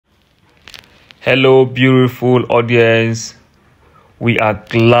Hello, beautiful audience. We are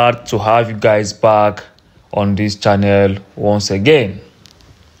glad to have you guys back on this channel once again.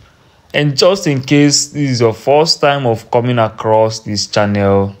 And just in case this is your first time of coming across this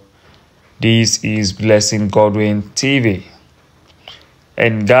channel, this is Blessing Godwin TV.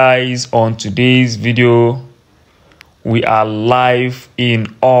 And guys, on today's video, we are live in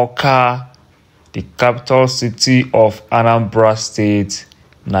AWKA, the capital city of Anambra State,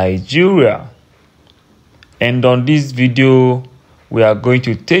 Nigeria. And on this video, we are going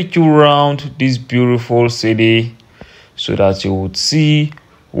to take you around this beautiful city so that you would see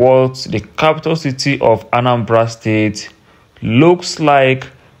what the capital city of Anambra State looks like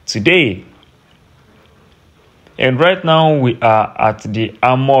today. And right now we are at the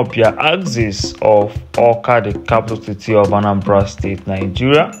ABIA axis of AWKA, the capital city of Anambra State,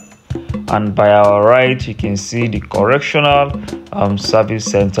 Nigeria. And by our right, you can see the correctional service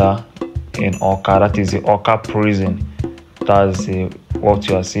center in AWKA. That is the AWKA prison. That's what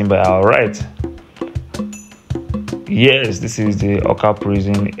you are seeing by our right. Yes, this is the AWKA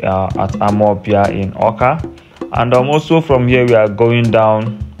prison at ABIA in AWKA. And also from here we are going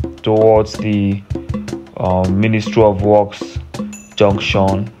down towards the Ministry of Works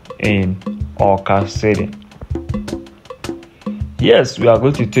junction in AWKA City. Yes, we are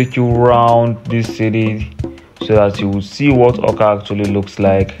going to take you around this city so that you will see what AWKA actually looks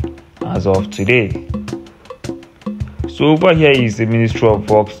like as of today. So over here is the Ministry of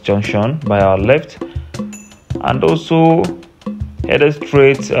Works junction by our left, and also headed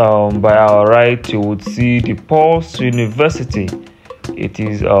straight by our right you would see the Pulse University. It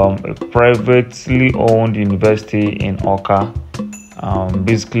is a privately owned university in AWKA.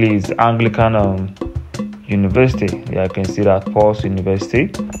 Basically it's Anglican university. Yeah, I can see that Pulse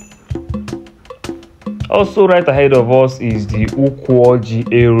University. Also right ahead of us is the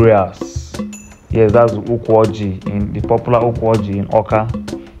EKWULOBIA areas. Yes, that's EKWULOBIA, in the popular EKWULOBIA in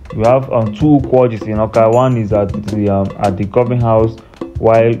AWKA. We have two EKWULOBIAs in AWKA. One is at the government house,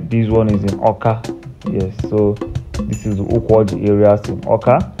 while this one is in AWKA. Yes, so this is the EKWULOBIA areas in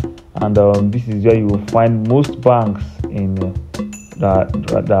AWKA, and this is where you will find most banks in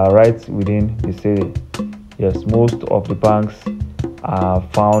that are right within the city. Yes, most of the banks are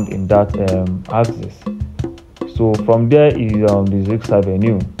found in that axis. So from there is the 6th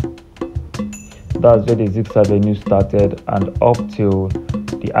Avenue. That's where the 6th Avenue started and up till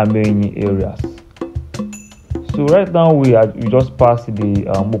the Owerri areas. So right now we just passed the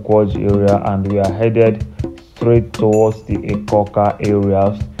EKWULOBIA area and we are headed straight towards the AWKA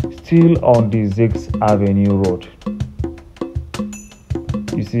areas, still on the 6th Avenue road.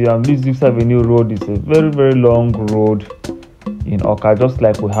 You see, this 6th Avenue road is a very long road in AWKA, just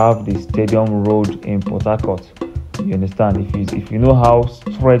like we have the Stadium Road in PORTHARCOURT. You understand? If you know how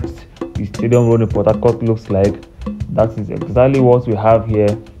stretched the Stadium Road in PORTHARCOURT looks like, that is exactly what we have here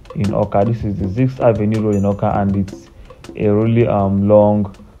in AWKA. This is the 6th Avenue road in AWKA, and it's a really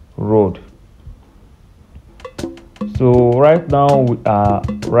long road. So right now we are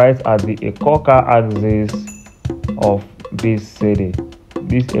right at the AWKA axis of this city.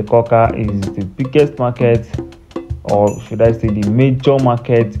 This AWKA is the biggest market, or should I say the major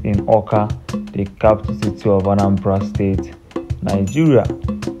market in AWKA, the capital city of Anambra State, Nigeria.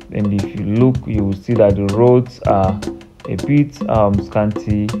 And if you look, you will see that the roads are a bit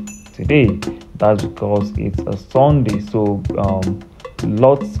scanty today. That's because it's a Sunday, so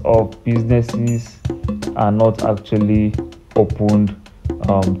lots of businesses are not actually opened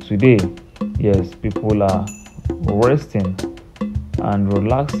today. Yes, people are resting and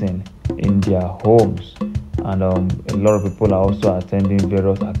relaxing in their homes, and a lot of people are also attending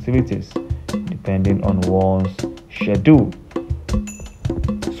various activities depending on one's schedule.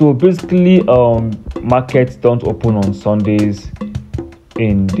 So basically markets don't open on Sundays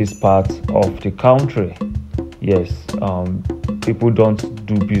in this part of the country. Yes, people don't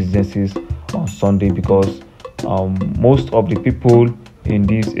do businesses on Sunday because most of the people in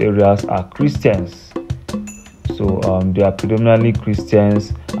these areas are Christians. So they are predominantly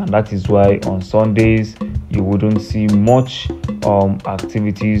Christians, and that is why on Sundays you wouldn't see much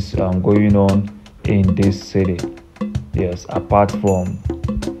activities going on in this city. Yes, apart from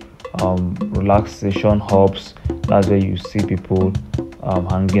relaxation hubs, that's where you see people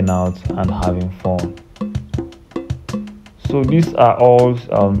hanging out and having fun. So these are all,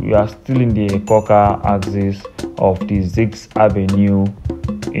 we are still in the AWKA axis of the 6th Avenue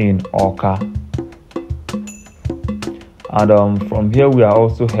in AWKA. And from here we are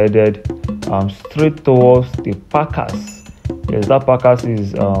also headed straight towards the Packers. Yes, that Packers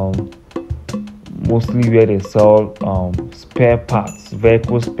is mostly where they sell spare parts,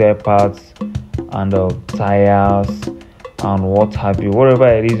 vehicle spare parts, and tires and what have you, whatever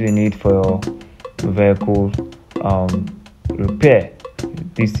it is you need for your vehicle repair.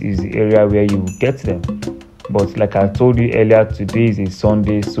 This is the area where you get them. But like I told you earlier, today is a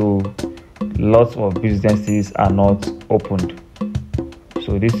Sunday, so lots of businesses are not opened.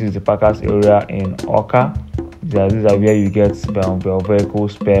 So this is the Packers area in AWKA. These are where you get your vehicle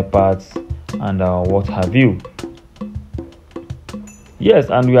spare parts and what have you. Yes,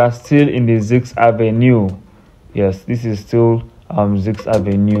 and we are still in the 6th Avenue. Yes, this is still 6th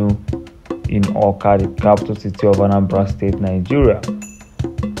Avenue in AWKA, the capital city of Anambra State, Nigeria.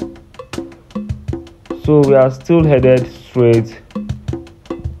 So we are still headed straight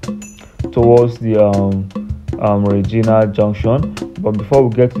towards the Regina Junction. But before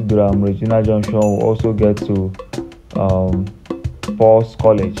we get to the Regina Junction, we'll also get to Paul's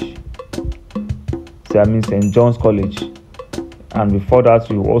College. So I mean St. John's College. And before that,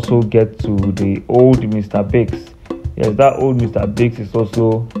 we will also get to the old Mr. Biggs. Yes, that old Mr. Biggs is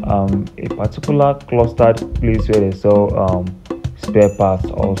also a particular clustered place where they sell spare parts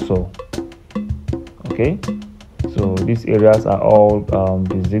also. Okay, so these areas are all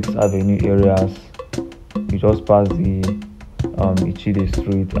the 6th Avenue areas. You just pass the Ichide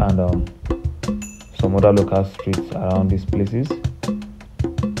Street and some other local streets around these places.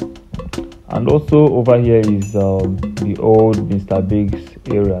 And also over here is the old Mr. Biggs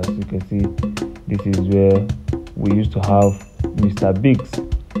area. As you can see, this is where we used to have Mr. Biggs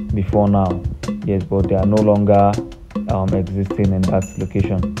before now. Yes, but they are no longer existing in that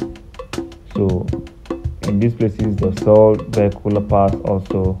location. So in these places, they sell vehicle parts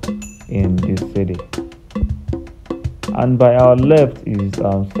also in this city. And by our left is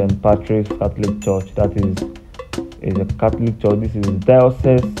St. Patrick's Catholic Church. That is a Catholic church. This is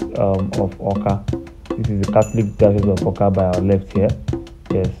Diocese of AWKA. This is the Catholic Diocese of AWKA by our left here.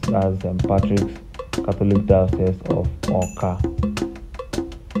 Yes, that's St. Patrick's Catholic Diocese of AWKA.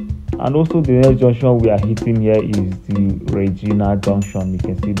 And also the next junction we are hitting here is the Regina Junction. You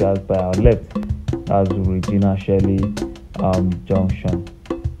can see that by our left. That's the Regina Shelley Junction.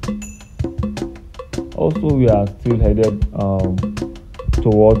 Also, we are still headed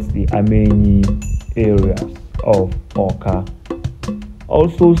towards the Amenyi areas of AWKA.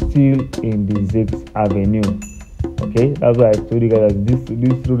 Also still in the 6th Avenue. Okay, that's why I told you guys that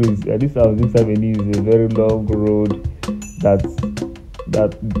this road is this 6th Avenue is a very long road that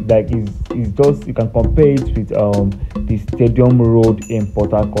like is just, you can compare it with the Stadium Road in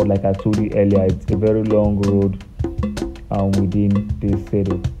PORTHARCOURT. Like I told you earlier, it's a very long road within this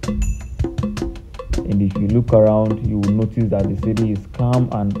city. And if you look around, you will notice that the city is calm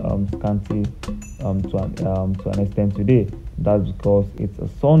and scanty to an extent today. That's because it's a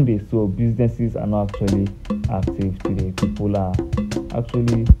Sunday, so businesses are not actually active today. People are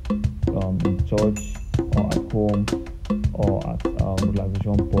actually in church or at home or at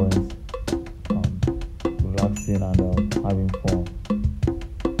relaxation points, relaxing and having fun.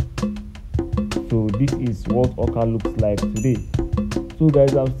 So this is what AWKA looks like today. So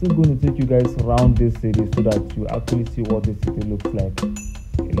guys, I'm still going to take you guys around this city so that you actually see what the city looks like.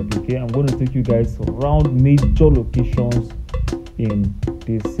 Okay, I'm going to take you guys around major locations in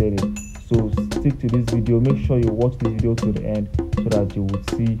this city. So stick to this video. Make sure you watch this video to the end so that you will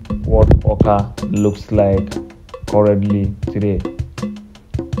see what AWKA looks like currently today.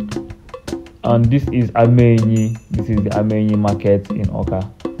 And this is Amenyi. This is the Amenyi market in AWKA.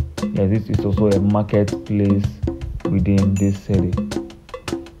 Yeah, this is also a marketplace within this city.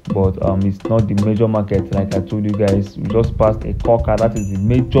 But it's not the major market. Like I told you guys, we just passed EKWULOBIA. That is the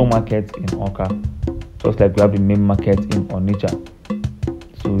major market in AWKA, just like we have the main market in Onitsha.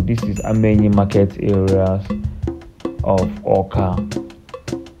 So this is Amenyi market areas of AWKA.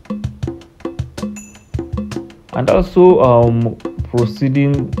 And also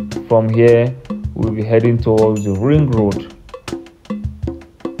proceeding from here, we'll be heading towards the ring road.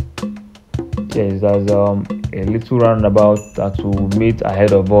 Yes, there's a little roundabout that will meet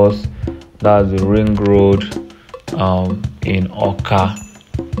ahead of us. That's the ring road in AWKA.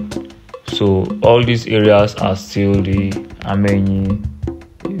 So all these areas are still the Amenyi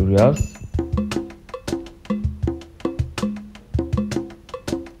areas.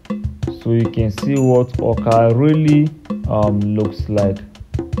 So you can see what AWKA really looks like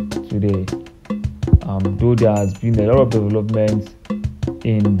today. Though there has been a lot of developments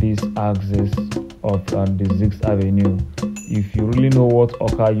in this axis of the 6th Avenue. If you really know what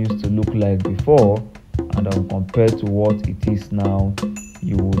AWKA used to look like before and compared to what it is now,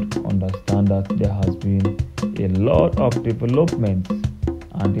 you would understand that there has been a lot of developments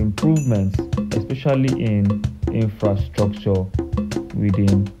and improvements, especially in infrastructure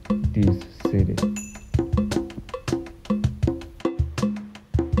within this City.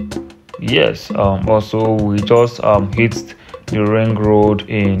 Yes, also we just hit the ring road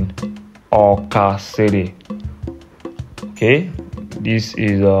in AWKA City. Okay, this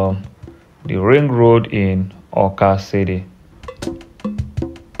is the ring road in AWKA City.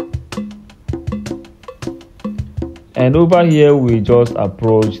 And over here we just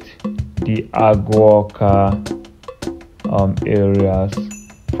approached the AWKA areas.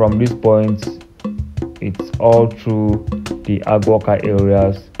 From this point, it's all through the AWKA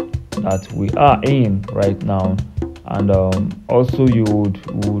areas that we are in right now. And also you would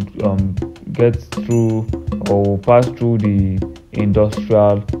get through or pass through the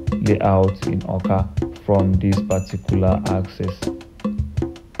industrial layout in AWKA from this particular access.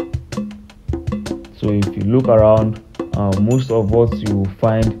 So if you look around, most of what you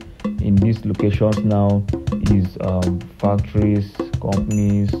find in these locations now is factories,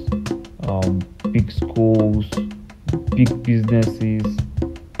 companies, big schools, big businesses,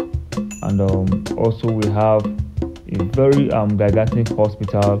 and also we have a very gigantic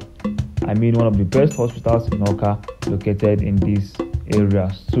hospital. I mean, one of the best hospitals in AWKA located in these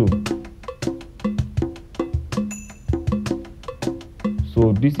areas too.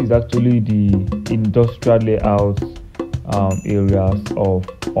 So this is actually the industrial layout areas of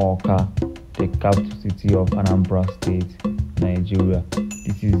AWKA, the capital city of Anambra State, Nigeria.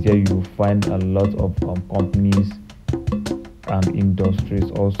 This is where you find a lot of companies and industries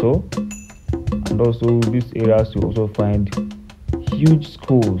also. And also these areas you also find huge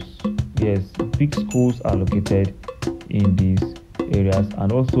schools. Yes, big schools are located in these areas.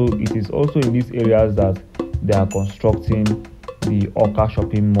 And also it is also in these areas that they are constructing the AWKA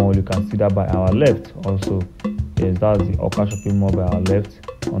shopping mall. You can see that by our left also. Yes, that's the AWKA shopping mall by our left,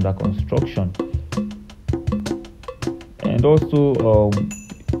 under construction. And also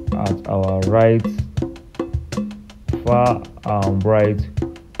at our right, far right,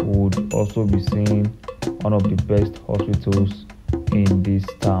 would also be seeing one of the best hospitals in this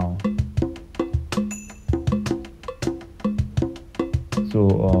town.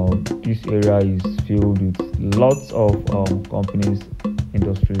 So this area is filled with lots of companies,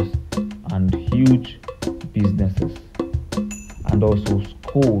 industries, and huge businesses, and also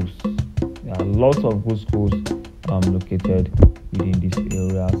schools. There are lots of good schools located within these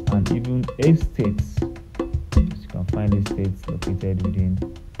areas, and even estates. You can find estates located within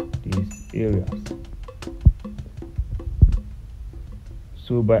these areas.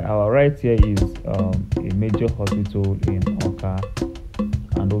 So by our right here is a major hospital in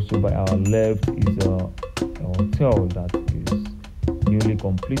AWKA, and also by our left is a hotel that is newly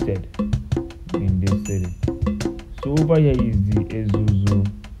completed in this city. So over here is the Ezuzu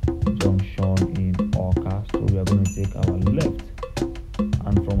junction in AWKA. So we are going to take our left,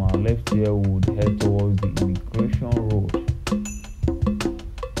 and from our left here we would head towards the immigration road.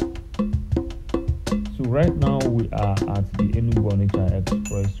 So right now we are at the Enugu-Onitsha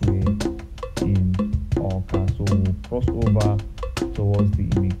Expressway in AWKA. So we'll cross over towards the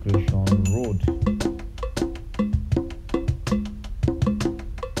immigration road.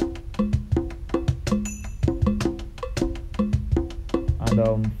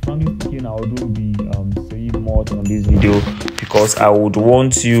 And frankly speaking, I wouldn't be saying much on this video, because I would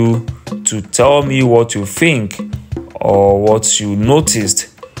want you to tell me what you think or what you noticed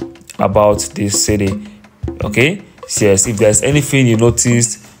about this city. Okay, so yes, if there's anything you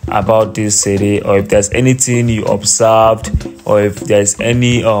noticed about this city, or if there's anything you observed, or if there's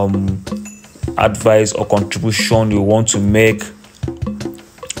any advice or contribution you want to make,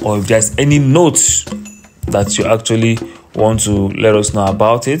 or if there's any notes that you actually want to let us know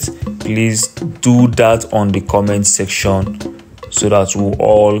about it, please do that on the comment section, so that we'll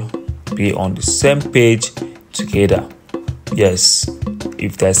all be on the same page together. Yes,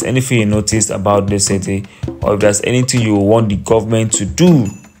 if there's anything you noticed about this city, or if there's anything you want the government to do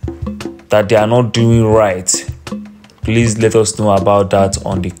that they are not doing right, please let us know about that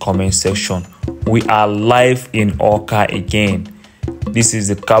on the comment section. We are live in AWKA again. This is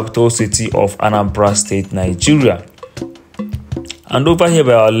the capital city of Anambra State, Nigeria. And over here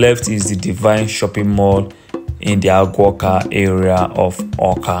by our left is the Divine Shopping Mall in the AWKA area of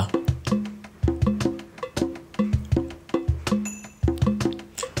AWKA.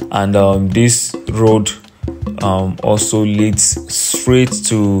 And this road also leads straight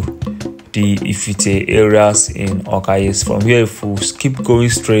to the Ifite areas in AWKA. Yes, from here, if we keep going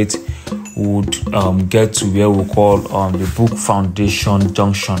straight, we would get to where we call the Book Foundation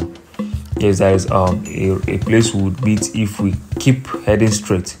Junction. Yes, there is a place we would meet if we keep heading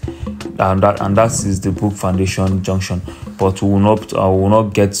straight. and that is the Book Foundation junction. But we will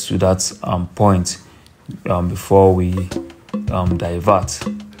not get to that point before we divert.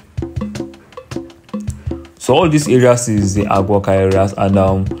 So all these areas is the AWKA areas, and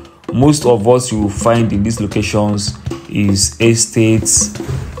most of what you will find in these locations is estates,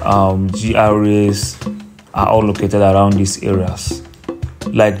 GRAs are all located around these areas.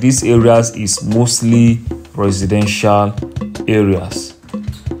 Like these areas is mostly residential areas,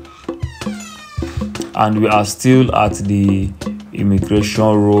 and we are still at the Immigration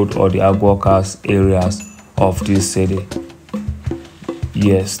Road or the AWKA's areas of this city.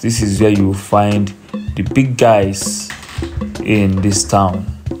 Yes, this is where you will find the big guys in this town.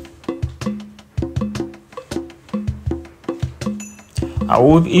 I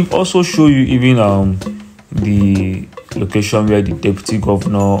would also show you even the location where the Deputy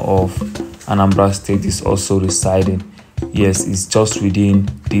Governor of Anambra State is also residing. Yes, it's just within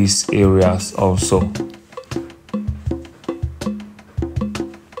these areas also.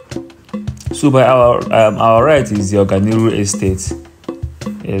 So by our right is the Oganiru Estate.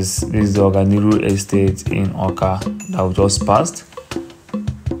 Yes, this is the Oganiru Estate in AWKA that we just passed.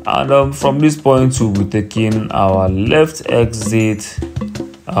 And from this point we'll be taking our left exit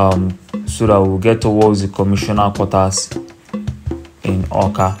so that we'll get towards the Commissioner quarters in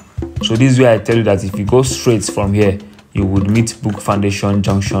AWKA. So this is where I tell you that if you go straight from here, you would meet Book Foundation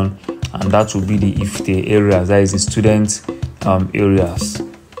Junction, and that will be the IFTE areas, that is the student areas,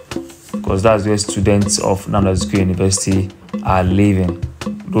 because that's where students of Anambra University are living.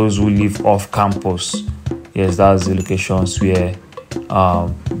 Those who live off campus, yes, that's the locations where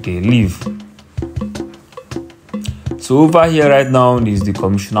they live. So over here right now is the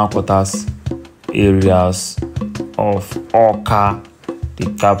Commissioner quarters areas of AWKA, the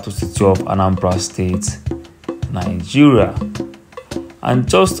capital city of Anambra State, Nigeria. And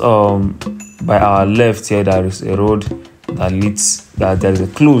just by our left here, there is a road that leads, there is a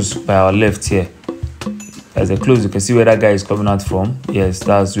close by our left here. There's a close, you can see where that guy is coming out from. Yes,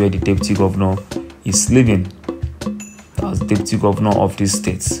 that's where the Deputy Governor is living. That's the Deputy Governor of this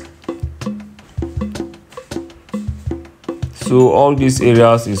state. So all these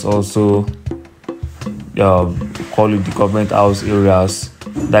areas is also call it the Government House areas.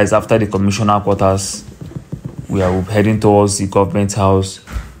 That is after the Commissioner quarters. We are heading towards the Government House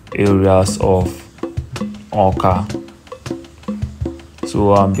areas of AWKA.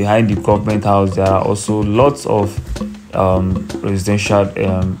 So behind the Government House, there are also lots of residential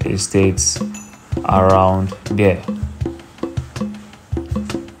estates around there.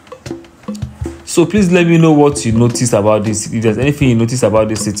 So please let me know what you noticed about this. If there's anything you noticed about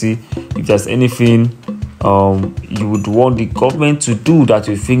this city, if there's anything you would want the government to do that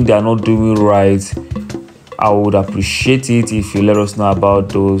you think they are not doing right, I would appreciate it if you let us know about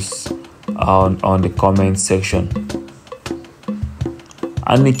those on the comment section.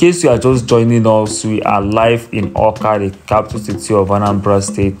 And in case you are just joining us, we are live in AWKA, the capital city of Anambra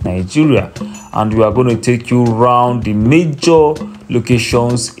State, Nigeria, and we are going to take you around the major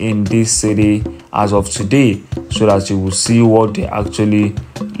locations in this city as of today, so that you will see what they actually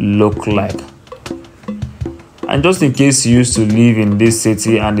look like. And just in case you used to live in this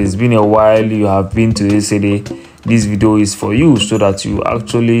city and it's been a while you have been to this city, this video is for you, so that you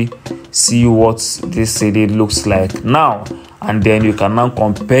actually see what this city looks like now, and then you can now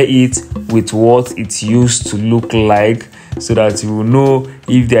compare it with what it used to look like, so that you will know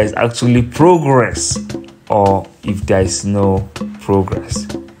if there is actually progress or if there is no progress.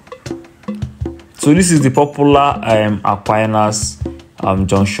 So this is the popular Aquinas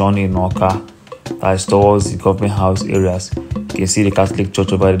junction in AWKA, that is towards the Government House areas. You can see the Catholic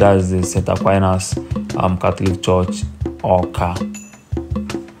Church over there. That is the St. Aquinas Catholic Church, AWKA.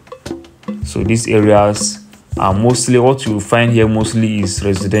 So these areas are mostly, what you will find here mostly is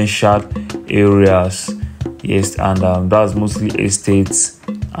residential areas. Yes, and that's mostly estates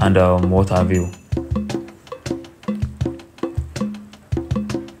and what have you.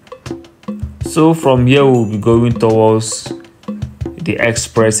 So from here we'll be going towards the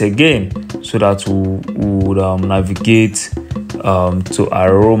express again, so that we would navigate to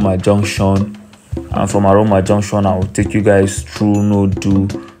Aroma Junction, and from Aroma Junction I will take you guys through Nodu,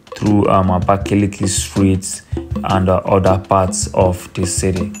 through Abakaliki Street and other parts of the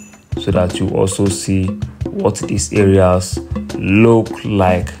city, so that you also see what these areas look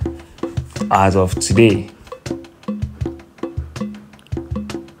like as of today.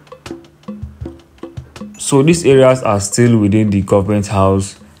 So these areas are still within the Government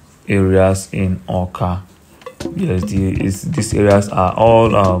House areas in AWKA. Yes, these areas are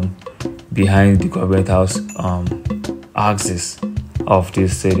all behind the Government House axis of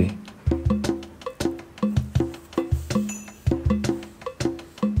this city.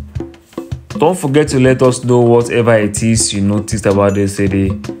 don't forget to let us know whatever it is you noticed about this city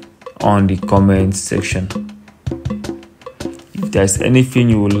on the comment section. If there's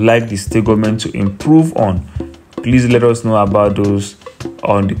anything you would like the state government to improve on, please let us know about those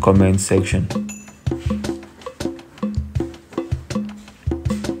on the comment section.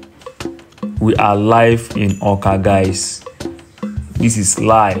 We are live in AWKA, guys. This is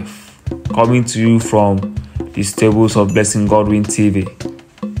live, coming to you from the stables of Blessing Godwin TV.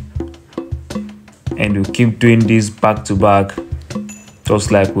 And we'll keep doing this back to back,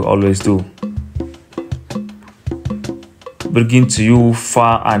 just like we always do. Bringing to you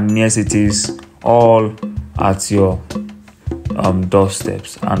far and near cities, all at your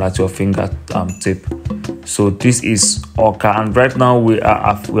doorsteps and at your fingertip. So this is AWKA, and right now we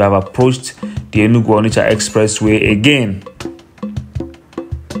have approached the Enugu-Onitsha Expressway again.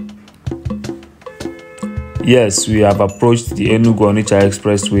 Yes, we have approached the Enugu-Onitsha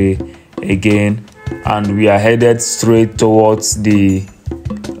Expressway again, and we are headed straight towards the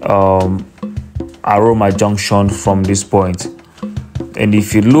Aroma Junction from this point. And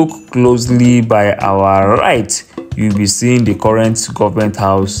if you look closely by our right, you'll be seeing the current government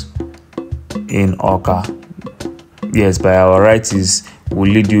house in AWKA. Yes, by our right will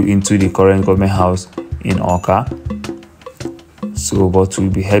lead you into the current government house in AWKA. So, but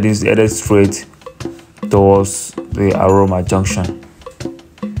we'll be headed straight towards the Aroma Junction.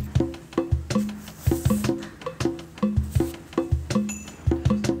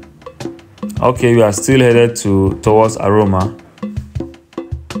 Okay, we are still headed towards Aroma.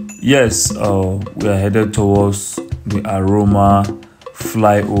 Yes, we are headed towards the Aroma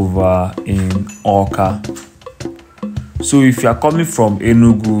flyover in AWKA. So if you are coming from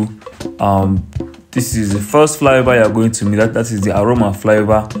Enugu, this is the first flyover you are going to meet. That is the Aroma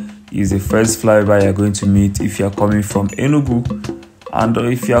flyover. Is the first flyover you are going to meet if you are coming from Enugu, and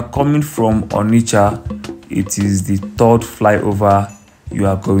if you are coming from Onitsha, it is the third flyover you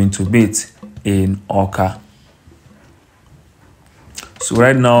are going to meet in AWKA. So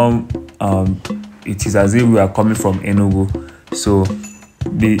right now, it is as if we are coming from Enugu. So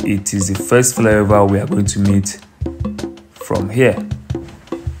it is the first flyover we are going to meet from here.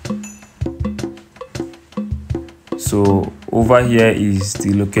 So over here is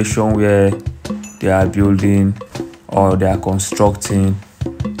the location where they are building or they are constructing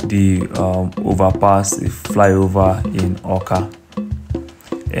the overpass, the flyover in AWKA.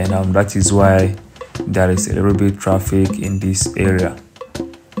 And that is why there is a little bit of traffic in this area.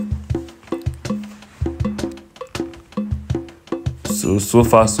 So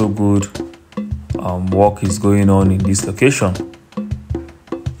far so good. Work is going on in this location.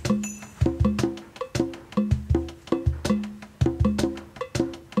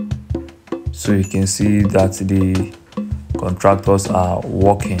 So you can see that the contractors are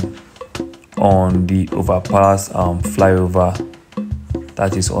working on the overpass flyover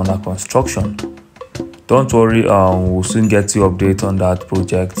that is under construction. Don't worry, we'll soon get you update on that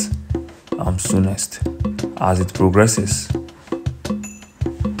project soonest as it progresses.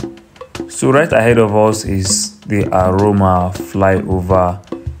 So right ahead of us is the Aroma flyover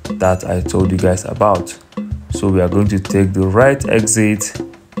that I told you guys about. So we are going to take the right exit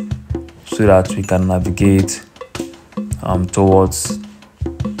so that we can navigate towards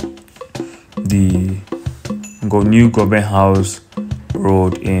the new government house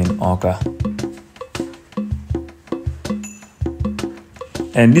road in AWKA.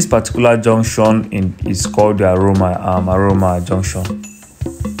 And this particular junction is called the Aroma Junction.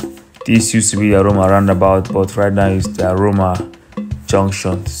 This used to be the Aroma roundabout, but right now it's the Aroma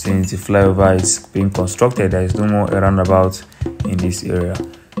Junction. Since the flyover is being constructed, there is no more roundabout in this area.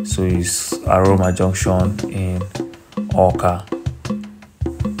 So it's Aroma Junction in AWKA.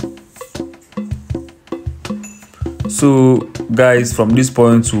 So guys, from this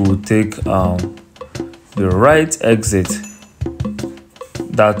point we will take the right exit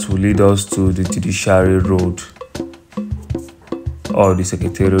that will lead us to the Judiciary Road or the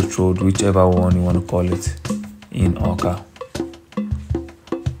Secretariat Road, whichever one you want to call it, in AWKA.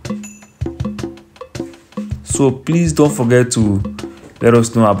 So please don't forget to let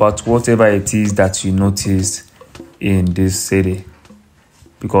us know about whatever it is that you noticed in this city,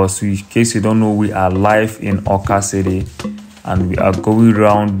 because in case you don't know, we are live in AWKA City and we are going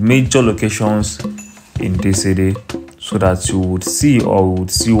around major locations in this city so that you would see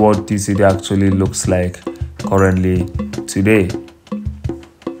what this city actually looks like currently today.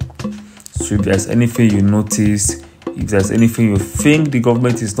 So if there's anything you notice, if there's anything you think the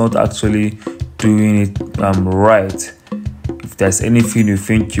government is not actually doing it right, if there's anything you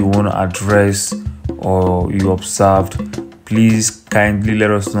think you want to address or you observed, please kindly let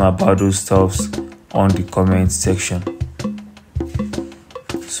us know about those stuffs on the comment section.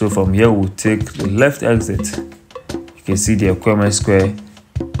 So from here we'll take the left exit. You can see the Ekweme Square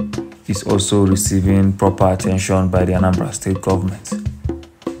is also receiving proper attention by the Anambra State government.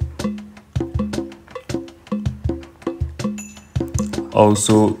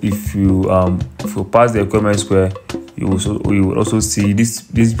 Also, if you pass the Ekweme Square, you will also see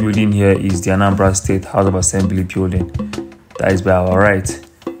this building here is the Anambra State House of Assembly building. That is by our right.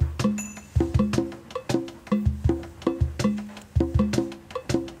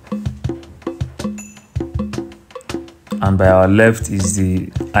 And by our left is the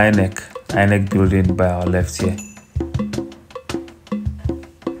INEC building by our left here.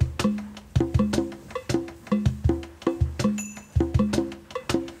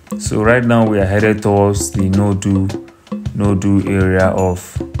 So right now we are headed towards the Nodu area of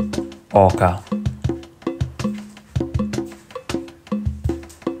AWKA.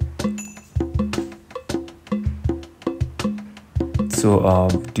 So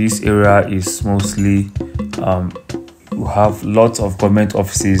this area is mostly we have lots of government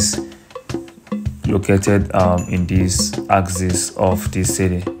offices located in this axis of this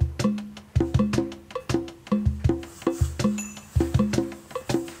city.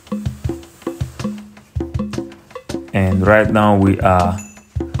 And right now we are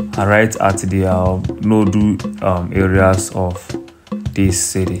right at the Nodu areas of this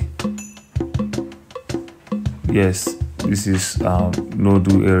city. Yes, this is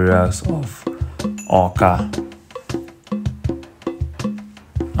Nodu areas of AWKA.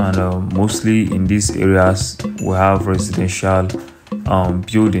 And mostly in these areas we have residential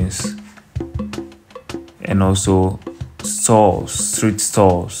buildings and also stores, street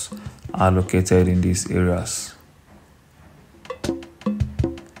stores are located in these areas.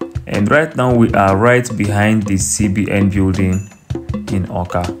 And right now we are right behind the CBN building in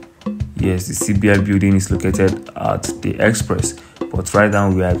AWKA. Yes, the CBN building is located at the Express, but right now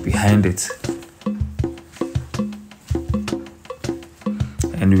we are behind it.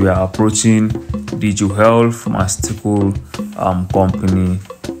 And we are approaching the Jewel Pharmaceutical company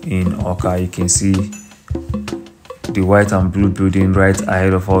in AWKA. You can see the white and blue building right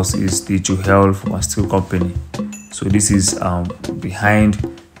ahead of us is the Jewel Pharmaceutical company. So this is behind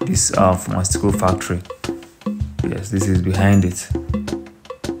this pharmaceutical factory. Yes, this is behind it.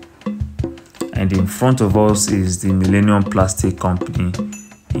 And in front of us is the Millennium Plastic Company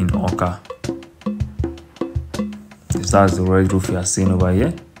in AWKA. That's the red roof you are seeing over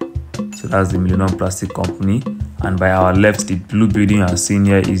here. So that's the Millennium Plastic Company. And by our left, the blue building you are seeing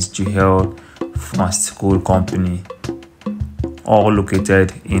here is Jewel Pharmaceutical Company. All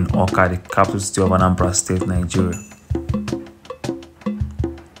located in AWKA, the capital city of Anambra State, Nigeria.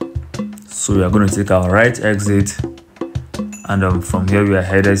 So we are going to take our right exit, and from here we are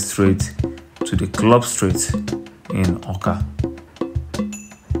headed straight to the Club Street in AWKA.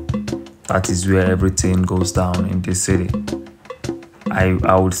 That is where everything goes down in this city. I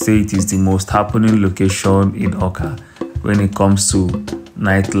would say it is the most happening location in AWKA when it comes to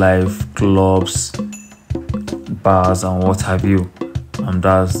nightlife, clubs, bars, and what have you. And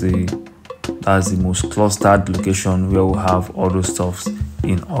that's the most clustered location where we have all those stuffs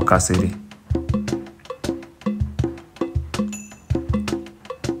in AWKA City.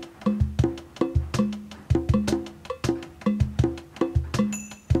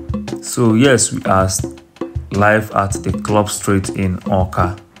 So yes, we are live at the Club Street in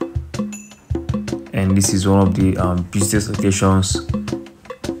AWKA, and this is one of the busiest locations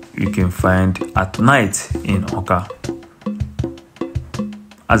you can find at night in AWKA.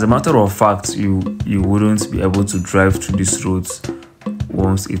 As a matter of fact, you wouldn't be able to drive through these roads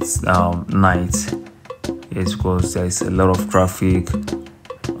once it's night. Yes, because there is a lot of traffic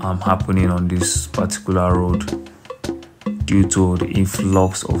happening on this particular road, due to the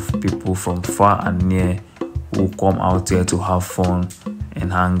influx of people from far and near who come out here to have fun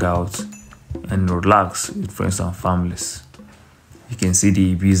and hang out and relax with friends and families. You can see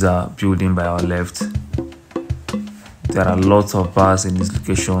the ABIA building by our left. There are lots of bars in these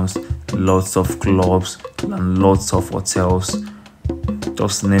locations, lots of clubs, and lots of hotels.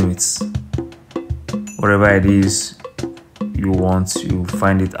 Just name it. Whatever it is you want, you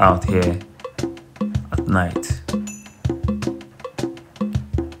find it out here at night.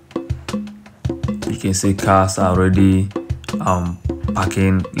 You can see cars are already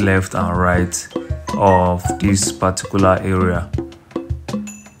parking left and right of this particular area,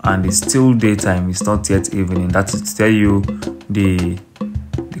 and it's still daytime. It's not yet evening. That is to tell you the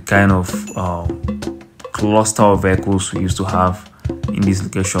kind of cluster of vehicles we used to have in these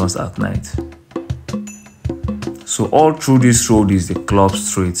locations at night. So all through this road is the club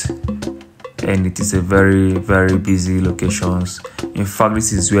street, and it is a very, very busy locations. In fact,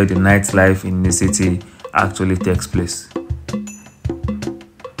 this is where the nightlife in the city actually takes place.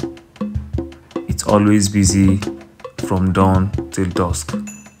 It's always busy from dawn till dusk.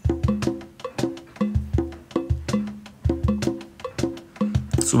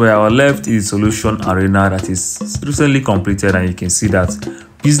 So by our left is Solution Arena that is recently completed, and you can see that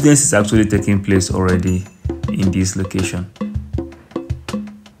business is actually taking place already in this location.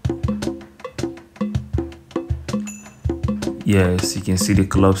 Yes, you can see the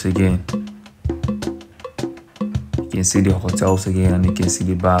clubs again. You can see the hotels again, and you can see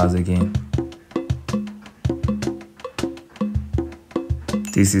the bars again.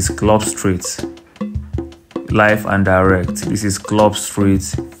 This is Club Street, live and direct. This is Club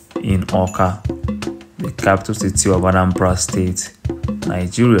Street in AWKA, the capital city of Anambra State,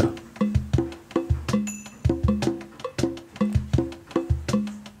 Nigeria.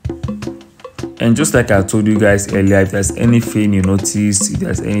 And just like I told you guys earlier, if there's anything you noticed, if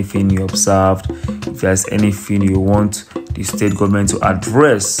there's anything you observed, if there's anything you want the state government to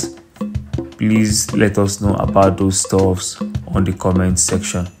address, please let us know about those stuffs on the comment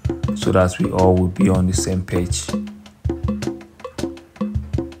section so that we all will be on the same page.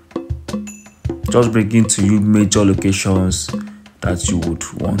 Just bringing to you major locations that you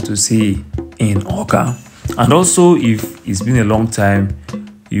would want to see in AWKA. And also, if it's been a long time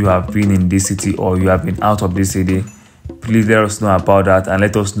you have been in this city or you have been out of this city, please let us know about that and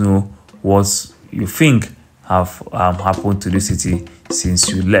let us know what you think have happened to this city since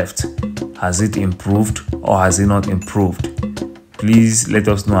you left. Has it improved or has it not improved? Please let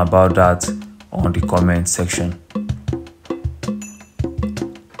us know about that on the comment section.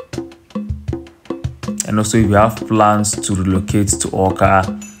 And also, if you have plans to relocate to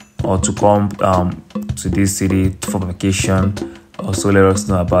AWKA or to come to this city for vacation, also let us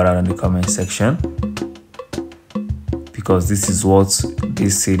know about that in the comment section, because this is what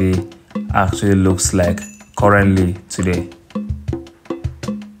this city actually looks like currently today.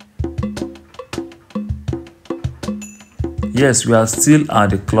 Yes, we are still at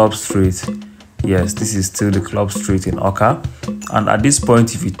the Club Street. Yes, this is still the Club Street in AWKA. And at this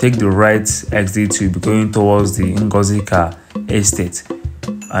point, if you take the right exit, you'll be going towards the Ngozika estate.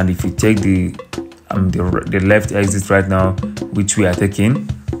 And if you take the left exit right now, which we are taking,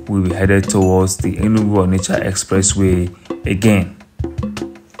 we'll be headed towards the Enugu-Onitsha Expressway again.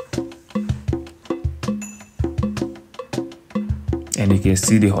 And you can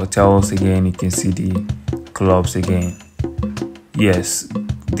see the hotels again, you can see the clubs again. Yes,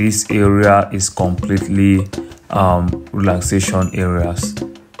 this area is completely relaxation areas.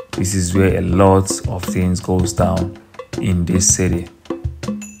 This is where a lot of things goes down in this city.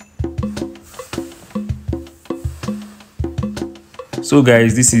 So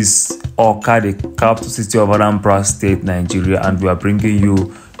guys, this is AWKA, the capital city of Anambra State, Nigeria, and we are bringing you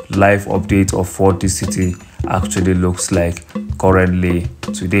live update of what this city actually looks like currently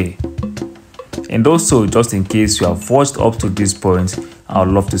today. And also, just in case you have watched up to this point, I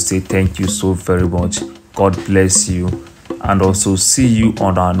would love to say thank you so very much. God bless you, and also see you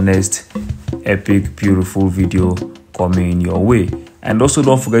on our next epic, beautiful video coming your way. And also,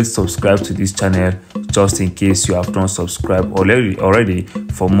 don't forget to subscribe to this channel just in case you have not subscribed already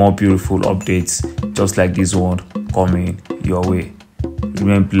for more beautiful updates just like this one coming your way.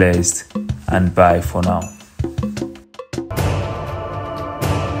 Remain blessed, and bye for now.